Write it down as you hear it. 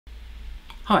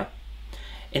Hi,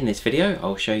 in this video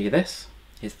I'll show you this.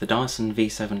 It's the Dyson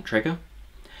V7 Trigger.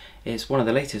 It's one of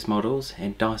the latest models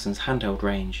in Dyson's handheld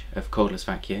range of cordless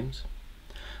vacuums.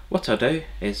 What I'll do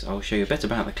is I'll show you a bit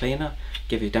about the cleaner,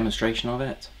 give you a demonstration of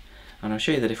it, and I'll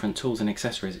show you the different tools and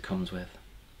accessories it comes with.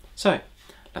 So,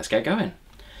 let's get going.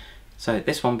 So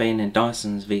this one being in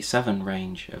Dyson's V7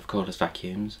 range of cordless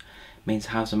vacuums means it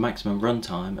has a maximum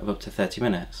runtime of up to 30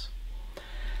 minutes.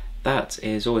 That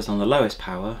is always on the lowest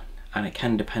power, and it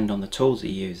can depend on the tools that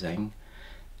you're using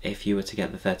if you were to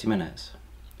get the 30 minutes.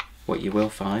 What you will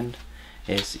find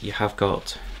is you have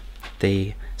got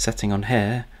the setting on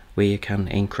here where you can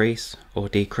increase or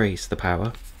decrease the power.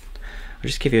 I'll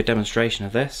just give you a demonstration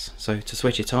of this. So to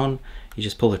switch it on, you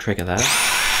just pull the trigger there.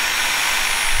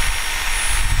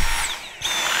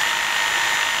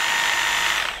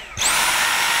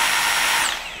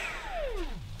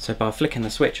 So by flicking the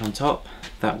switch on top,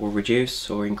 that will reduce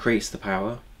or increase the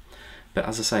power. But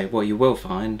as I say, what you will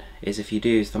find is if you do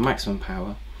use the maximum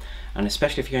power, and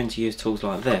especially if you're going to use tools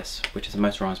like this, which is a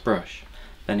motorised brush,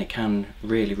 then it can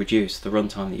really reduce the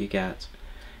runtime that you get,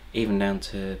 even down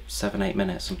to 7-8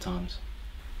 minutes sometimes.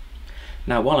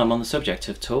 Now while I'm on the subject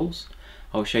of tools,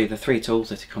 I'll show you the 3 tools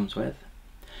that it comes with.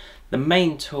 The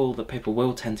main tool that people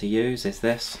will tend to use is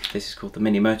this. This is called the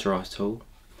mini motorised tool,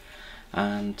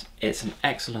 and it's an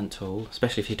excellent tool,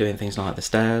 especially if you're doing things like the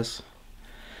stairs,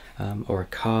 or a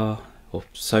car, or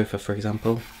sofa for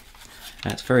example.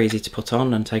 It's very easy to put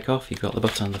on and take off. You've got the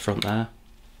button on the front there,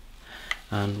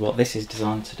 and what this is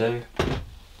designed to do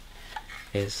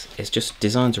is it's just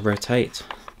designed to rotate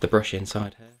the brush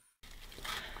inside here,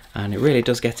 and it really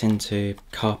does get into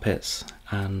carpets,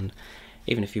 and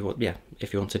even if you want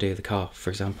to do the car for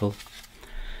example.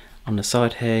 On the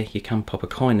side here you can pop a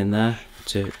coin in there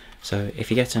so if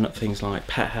you're getting up things like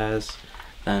pet hairs,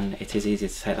 then it is easy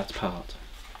to take that apart.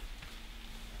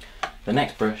 The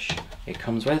next brush it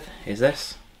comes with is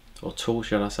this, or tool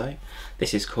should I say.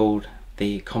 This is called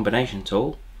the combination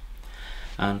tool,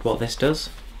 and what this does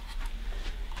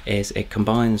is it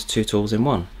combines 2 tools in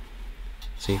one.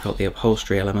 So you've got the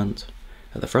upholstery element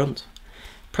at the front,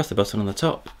 press the button on the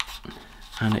top,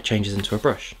 and it changes into a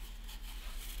brush.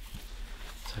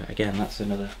 So again, that's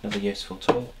another useful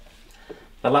tool.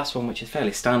 The last one, which is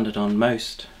fairly standard on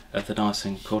most of the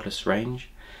Dyson cordless range,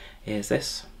 is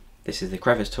this. This is the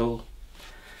crevice tool,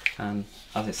 and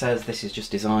as it says, this is just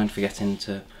designed for getting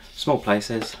into small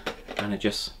places, and it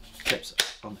just clips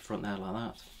on the front there like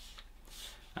that.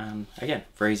 And again,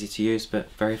 very easy to use but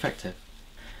very effective.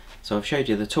 So I've showed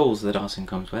you the tools that Dyson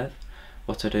comes with.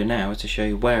 What I do now is to show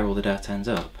you where all the dirt ends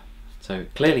up. So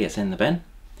clearly it's in the bin,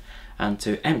 and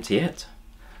to empty it,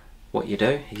 what you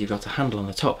do is you've got a handle on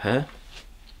the top here.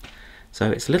 So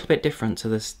it's a little bit different to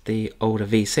the older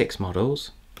V6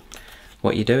 models.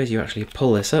 What you do is you actually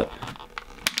pull this up,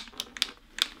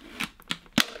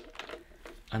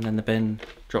 and then the bin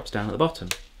drops down at the bottom.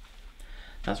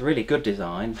 That's a really good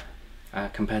design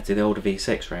compared to the older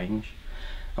V6 range.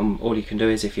 And all you can do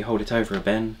is if you hold it over a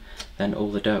bin, then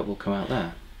all the dirt will come out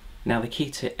there. Now the key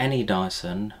to any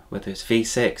Dyson, whether it's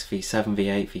V6, V7,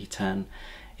 V8, V10,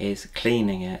 is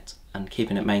cleaning it and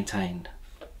keeping it maintained.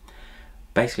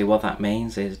 Basically what that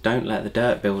means is don't let the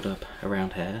dirt build up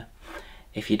around here.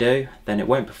 If you do, then it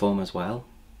won't perform as well.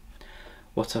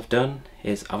 What I've done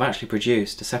is I've actually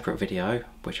produced a separate video,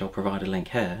 which I'll provide a link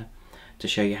here, to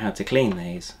show you how to clean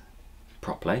these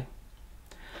properly.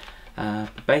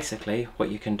 Basically what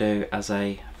you can do as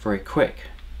a very quick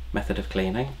method of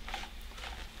cleaning,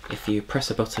 if you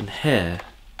press a button here,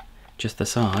 just the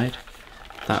side,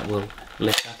 that will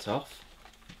lift that off.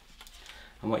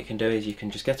 And what you can do is you can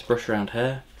just get a brush around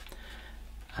here,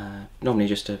 normally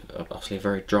just obviously a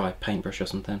very dry paintbrush or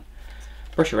something.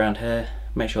 Brush around here,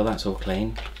 make sure that's all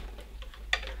clean,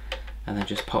 and then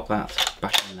just pop that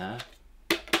back in there.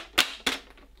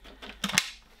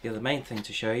 The other main thing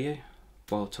to show you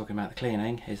while talking about the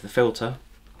cleaning is the filter.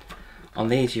 On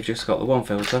these you've just got the one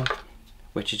filter,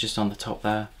 which is just on the top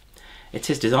there. It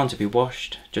is designed to be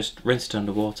washed, just rinse it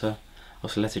under water,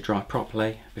 also let it dry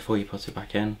properly before you put it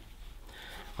back in.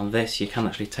 On this you can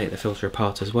actually take the filter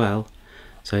apart as well,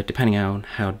 so depending on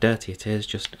how dirty it is,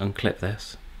 just unclip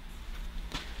this.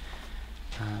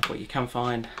 What you can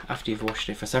find after you've washed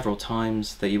it for several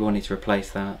times that you will need to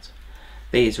replace that.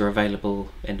 These are available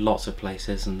in lots of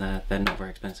places, and they're not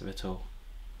very expensive at all.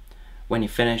 When you're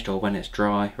finished, or when it's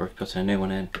dry, or if you're putting a new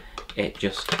one in, it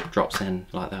just drops in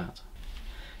like that.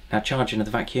 Now charging of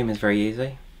the vacuum is very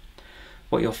easy.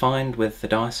 What you'll find with the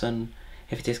Dyson,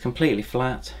 if it is completely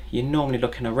flat, you're normally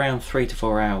looking around 3 to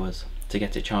 4 hours to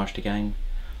get it charged again,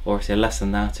 or if you're less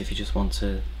than that if you just want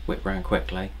to whip round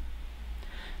quickly.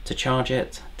 To charge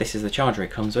it, this is the charger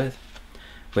it comes with,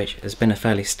 which has been a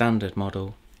fairly standard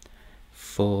model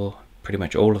for pretty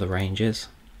much all of the ranges.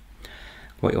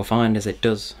 What you'll find is it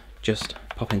does just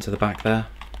pop into the back there,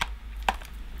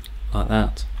 like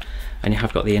that, and you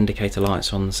have got the indicator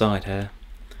lights on the side here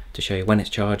to show you when it's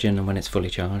charging and when it's fully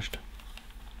charged.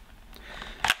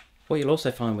 What you'll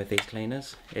also find with these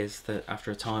cleaners is that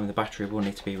after a time the battery will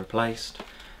need to be replaced,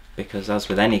 because as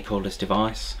with any cordless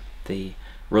device, the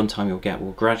runtime you'll get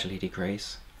will gradually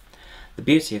decrease. The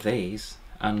beauty of these,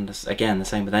 and again the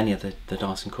same with any of the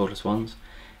Dyson cordless ones,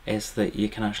 is that you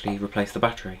can actually replace the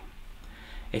battery.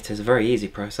 It is a very easy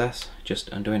process, just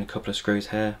undoing a couple of screws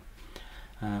here.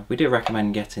 We do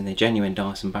recommend getting the genuine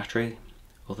Dyson battery,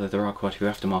 although there are quite a few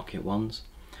aftermarket ones.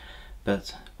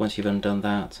 But once you've undone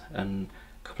that and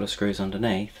a couple of screws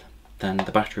underneath, then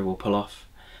the battery will pull off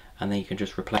and then you can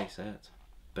just replace it.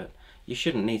 But you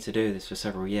shouldn't need to do this for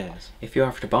several years. If you're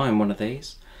after buying one of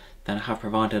these, then I have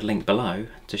provided a link below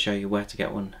to show you where to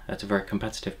get one at a very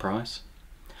competitive price.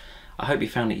 I hope you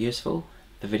found it useful,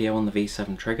 the video on the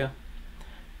V7 Trigger.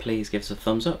 Please give us a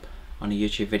thumbs up on a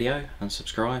YouTube video and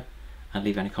subscribe, and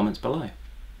leave any comments below.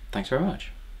 Thanks very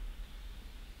much.